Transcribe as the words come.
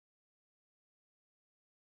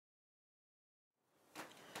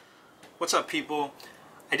What's up, people?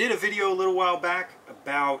 I did a video a little while back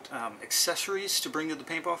about accessories to bring to the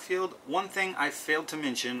paintball field. One thing I failed to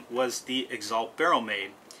mention was the Exalt barrel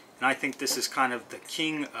Maid, and I think this is kind of the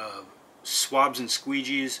king of swabs and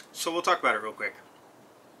squeegees, so we'll talk about it real quick.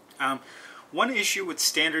 One issue with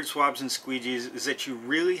standard swabs and squeegees is that you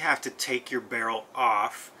really have to take your barrel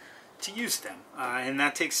off to use them, and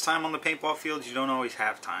that takes time on the paintball field. You don't always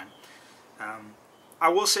have time. I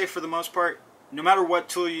will say, for the most part, no matter what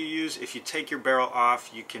tool you use, if you take your barrel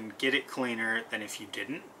off, you can get it cleaner than if you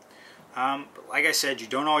didn't. But like I said, you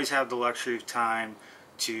don't always have the luxury of time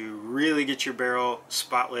to really get your barrel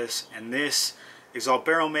spotless, and this Exalt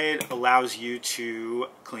Barrel Maid allows you to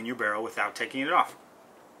clean your barrel without taking it off.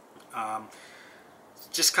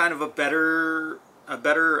 Just kind of a better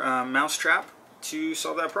mousetrap to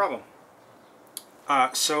solve that problem.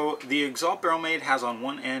 So the Exalt Barrel Maid has on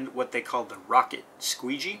one end what they call the rocket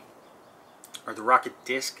squeegee, or the rocket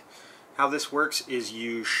disc. How this works is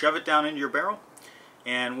you shove it down into your barrel,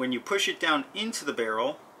 and when you push it down into the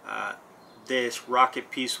barrel, this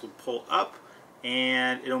rocket piece will pull up,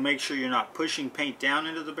 and it'll make sure you're not pushing paint down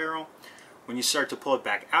into the barrel. When you start to pull it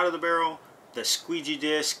back out of the barrel, the squeegee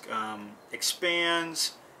disc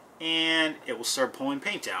expands, and it will start pulling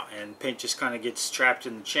paint out, and paint just kind of gets trapped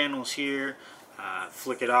in the channels here.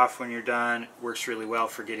 Flick it off when you're done. Works really well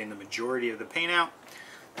for getting the majority of the paint out.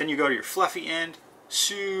 Then you go to your fluffy end.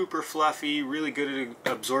 Super fluffy, really good at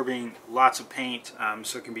absorbing lots of paint,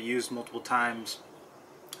 so it can be used multiple times.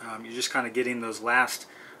 You're just kind of getting those last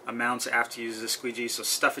amounts after you use the squeegee, so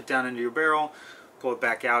stuff it down into your barrel, pull it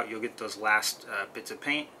back out, you'll get those last bits of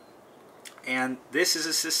paint. And this is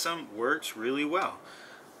a system, works really well.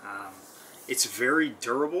 It's very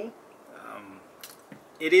durable.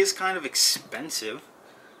 It is kind of expensive.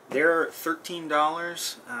 They're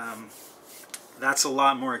 $13. That's a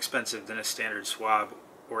lot more expensive than a standard swab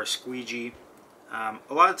or a squeegee. A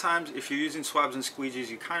lot of times, if you're using swabs and squeegees,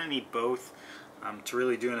 you kind of need both to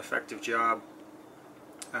really do an effective job.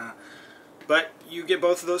 But you get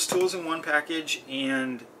both of those tools in one package,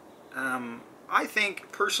 and I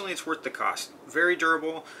think personally it's worth the cost. Very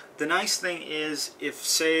durable. The nice thing is, if,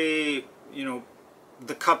 say,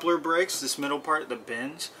 the coupler breaks, this middle part that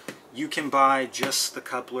bends, you can buy just the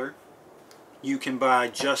coupler. You can buy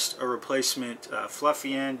just a replacement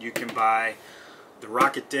fluffy end. You can buy the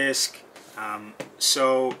rocket disc.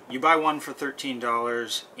 So you buy one for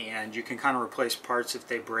 $13, and you can kind of replace parts if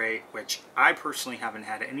they break, which I personally haven't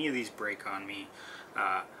had any of these break on me.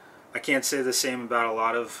 I can't say the same about a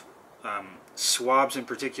lot of swabs in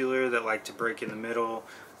particular that like to break in the middle.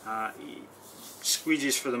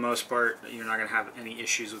 Squeegees, for the most part, you're not going to have any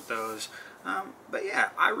issues with those. But yeah,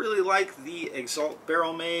 I really like the Exalt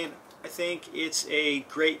Barrel Maid. I think it's a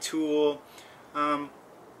great tool,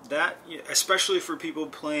 that especially for people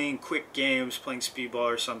playing quick games, playing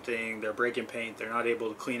speedball or something. They're breaking paint, they're not able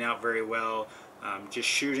to clean out very well, just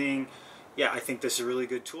shooting. Yeah, I think this is a really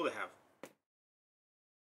good tool to have.